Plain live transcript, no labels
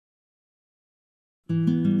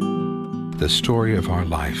The story of our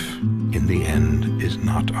life, in the end, is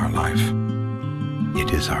not our life.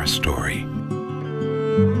 It is our story.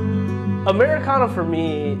 Americano for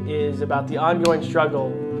me is about the ongoing struggle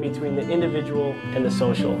between the individual and the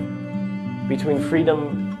social, between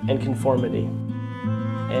freedom and conformity.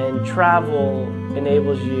 And travel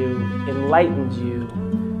enables you, enlightens you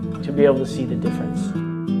to be able to see the difference.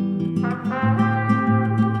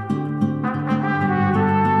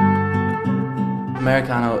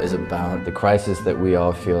 Americano is about the crisis that we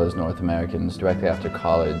all feel as North Americans directly after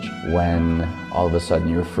college, when all of a sudden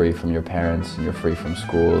you're free from your parents and you're free from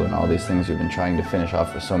school and all these things you've been trying to finish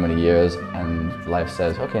off for so many years, and life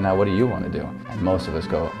says, okay, now what do you want to do? And most of us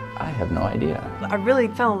go, I have no idea. I really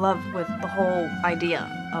fell in love with the whole idea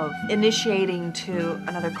of initiating to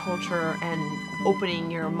another culture and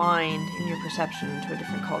opening your mind and your perception to a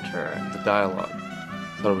different culture. The dialogue.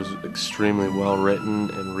 I thought it was extremely well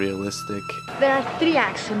written and realistic. There are 3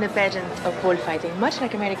 acts in the pageant of bullfighting, much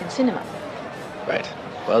like American cinema. Right.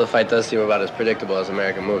 Well, the fight does seem about as predictable as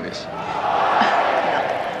American movies. No,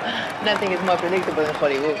 nothing is more predictable than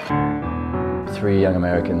Hollywood. 3 young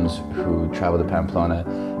Americans who travel to Pamplona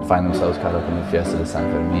find themselves caught up in the Fiesta de San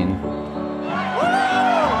Fermin.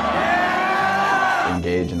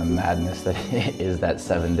 Engage in the madness that is that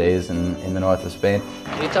 7 days in the north of Spain.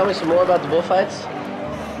 Can you tell me some more about the bullfights?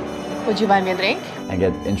 Would you buy me a drink? And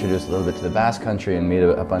get introduced a little bit to the Basque Country and meet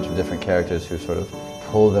a bunch of different characters who sort of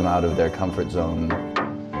pull them out of their comfort zone.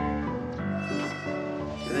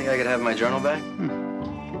 You think I could have my journal back?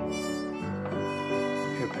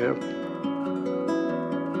 Hip hip.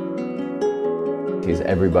 He's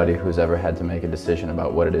everybody who's ever had to make a decision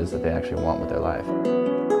about what it is that they actually want with their life.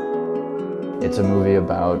 It's a movie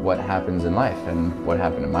about what happens in life and what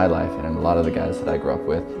happened in my life and in a lot of the guys that I grew up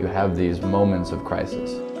with. You have these moments of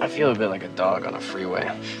crisis. I feel a bit like a dog on a freeway.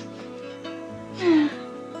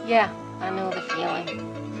 Yeah, I know the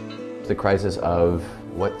feeling. The crisis of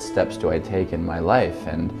what steps do I take in my life,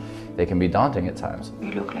 and they can be daunting at times.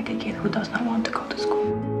 You look like a kid who does not want to go to school.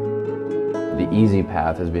 The easy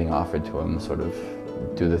path is being offered to him, sort of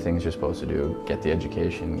do the things you're supposed to do, get the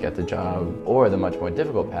education, get the job, or the much more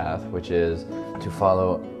difficult path, which is to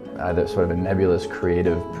follow either sort of a nebulous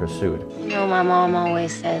creative pursuit. You know, my mom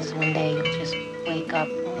always says one day you'll just wake up,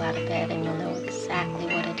 roll out of bed, and you'll know exactly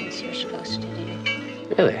what it is you're supposed to do.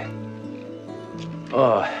 Really?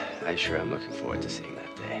 Oh, I sure am looking forward to seeing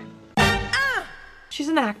that day. She's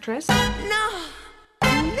an actress. No!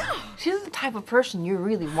 She's the type of person you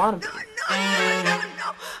really want to be.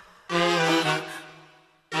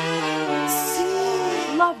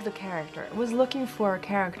 Loved the character. Was looking for a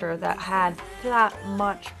character that had that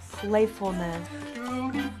much playfulness.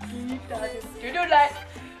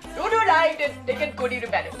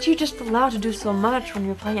 You're just allowed to do so much when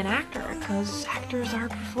you're playing an actor, because actors are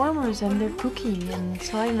performers and they're kooky, and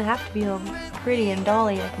it's not even have to be all pretty and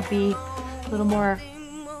dolly. It can be a little more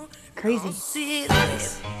crazy.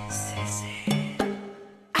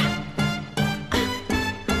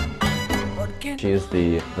 She is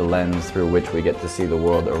the lens through which we get to see the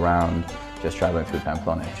world around just traveling through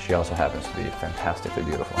Pamplona. She also happens to be fantastically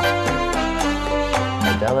beautiful.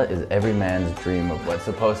 Adela is every man's dream of what's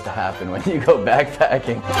supposed to happen when you go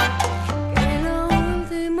backpacking.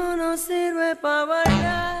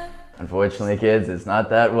 Unfortunately, kids, it's not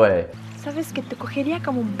that way. Sabes que te cogería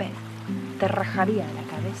como un pez, te rajaría la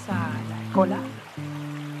cabeza a la cola,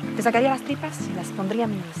 te sacaría las tripas y las pondría a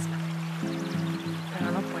mí misma.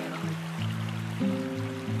 Pero no puedo.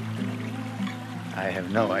 I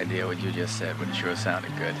have no idea what you just said, but it sure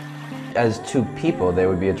sounded good. As 2 people, they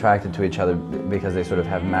would be attracted to each other because they sort of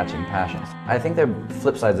have matching passions. I think they're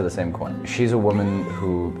flip sides of the same coin. She's a woman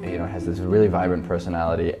who, has this really vibrant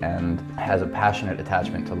personality and has a passionate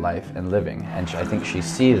attachment to life and living, and I think she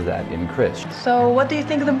sees that in Chris. So, what do you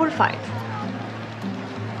think of the bullfight?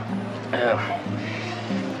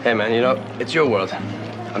 Hey man, it's your world.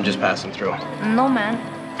 I'm just passing through. No, man.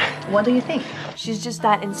 What do you think? She's just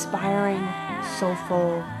that inspiring,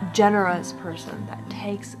 soulful, generous person that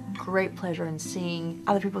takes great pleasure in seeing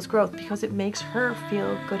other people's growth because it makes her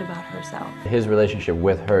feel good about herself. His relationship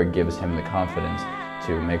with her gives him the confidence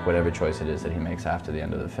to make whatever choice it is that he makes after the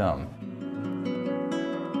end of the film.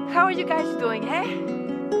 How are you guys doing, hey?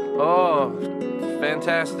 Oh,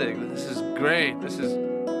 fantastic. This is great. This is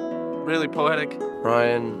really poetic.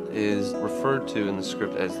 Brian is referred to in the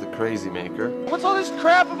script as the crazy maker. What's all this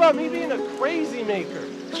crap about me being a crazy maker?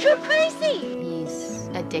 You're crazy! He's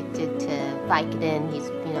addicted to Vicodin. He's,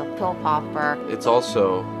 pill popper. It's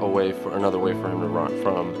also another way for him to run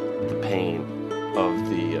from the pain of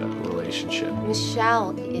the relationship.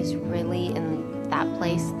 Michelle is really in that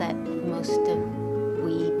place that most of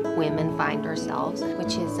we women find ourselves,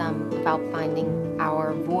 which is about finding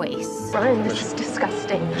our voice. Brian, this is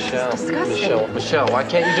disgusting. Michelle, This is disgusting. Michelle, why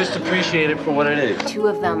can't you just appreciate it for what it is? Two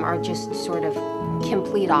of them are just sort of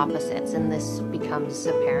complete opposites, and this becomes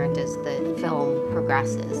apparent as the film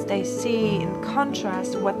progresses. They see in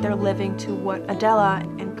contrast what they're living to what Adela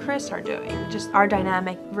and Chris are doing. Just our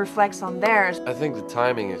dynamic reflects on theirs. I think the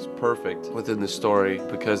timing is perfect within the story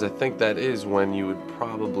because I think that is when you would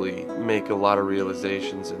probably make a lot of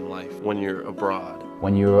realizations in life when you're abroad.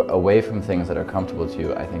 When you're away from things that are comfortable to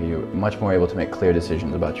you, I think you're much more able to make clear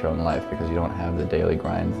decisions about your own life because you don't have the daily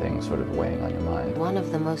grind thing sort of weighing on your mind. One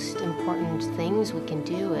of the most important things we can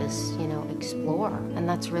do is, explore. And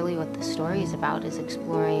that's really what the story is about, is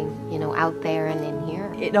exploring, out there and in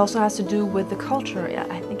here. It also has to do with the culture.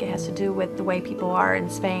 I think it has to do with the way people are in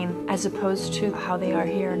Spain as opposed to how they are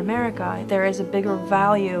here in America. There is a bigger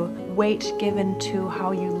weight given to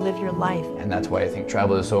how you live your life. And that's why I think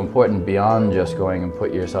travel is so important beyond just going and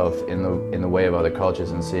put yourself in the way of other cultures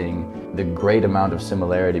and seeing the great amount of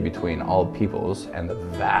similarity between all peoples and the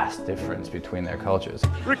vast difference between their cultures.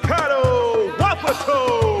 Ricardo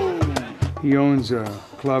Wapato! He owns a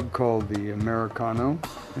club called the Americano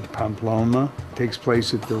in Pamplona. It takes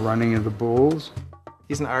place at the running of the bulls.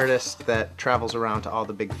 He's an artist that travels around to all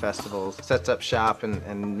the big festivals, sets up shop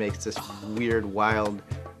and makes this weird, wild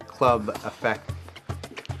club effect.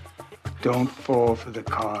 Don't fall for the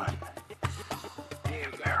con. The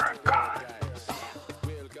American.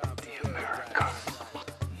 The American.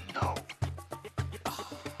 No.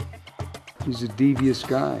 He's a devious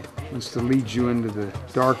guy. Wants to lead you into the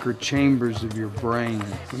darker chambers of your brain.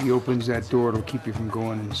 When he opens that door, it'll keep you from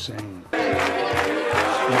going insane.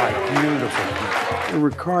 My beautiful.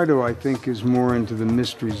 Ricardo, I think, is more into the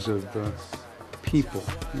mysteries of people.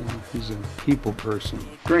 He's a people person.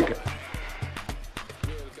 Drink it.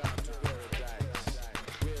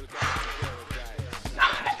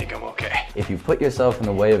 I think I'm okay. If you put yourself in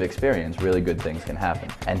the way of experience, really good things can happen.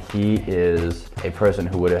 And he is a person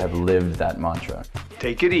who would have lived that mantra.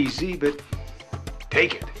 Take it easy, but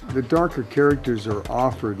take it. The darker characters are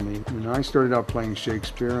offered me. When I started out playing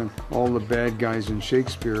Shakespeare, and all the bad guys in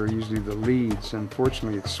Shakespeare are usually the leads.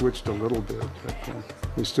 Unfortunately, it's switched a little bit, but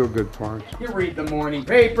they're still good parts. You read the morning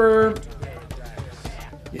paper,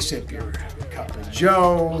 you sip your cup of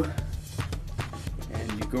joe,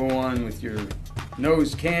 and you go on with your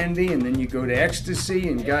nose candy, and then you go to ecstasy,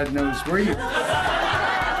 and God knows where you...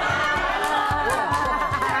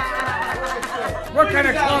 What kind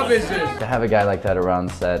of club is this? To have a guy like that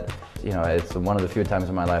around set, it's one of the few times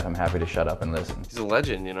in my life I'm happy to shut up and listen. He's a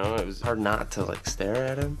legend, It was hard not to stare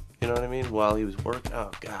at him, you know what I mean, while he was working.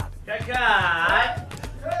 Oh, God. Cut!